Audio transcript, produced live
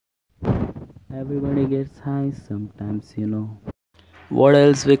Everybody gets high sometimes. What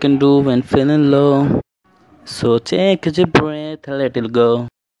else we can do when feeling low? So take a deep breath and let it go.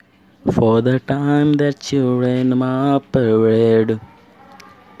 For the time that you in my parade,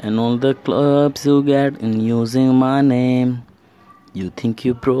 and all the clubs you get in using my name. You think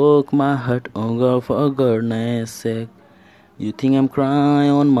you broke my heart, oh girl, for goodness sake. You think I'm crying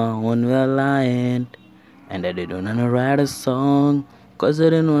on my own, well I ain't. And I didn't wanna write a song, cause I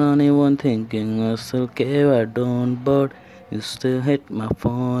didn't want anyone thinking I still care, I don't. But you still hit my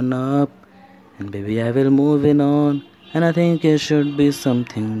phone up, and baby I will move it on. And I think it should be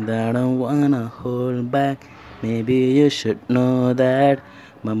something that I wanna hold back. Maybe you should know that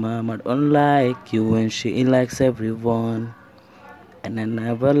my mama don't like you and she likes everyone. And I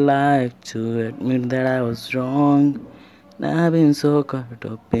never liked to admit that I was wrong. I've been so caught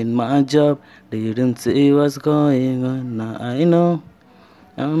up in my job, didn't see what's going on. Now I know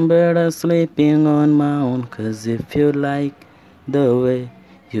I'm better sleeping on my own. Cause if you like the way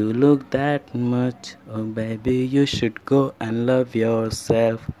you look that much, oh baby, you should go and love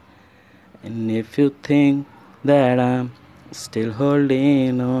yourself. And if you think that I'm still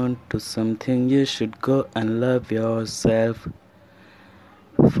holding on to something, you should go and love yourself.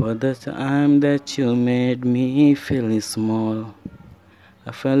 For the time that you made me feel small,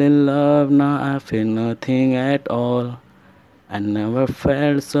 I fell in love, now I feel nothing at all. I never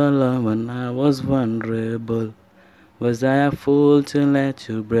felt so low when I was vulnerable. Was I a fool to let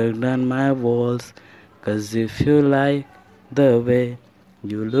you break down my walls? Cause if you like the way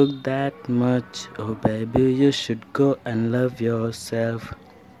you look that much, oh baby, you should go and love yourself.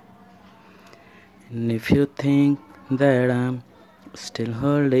 And if you think that I'm still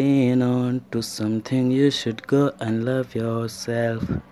holding on to something, you should go and love yourself.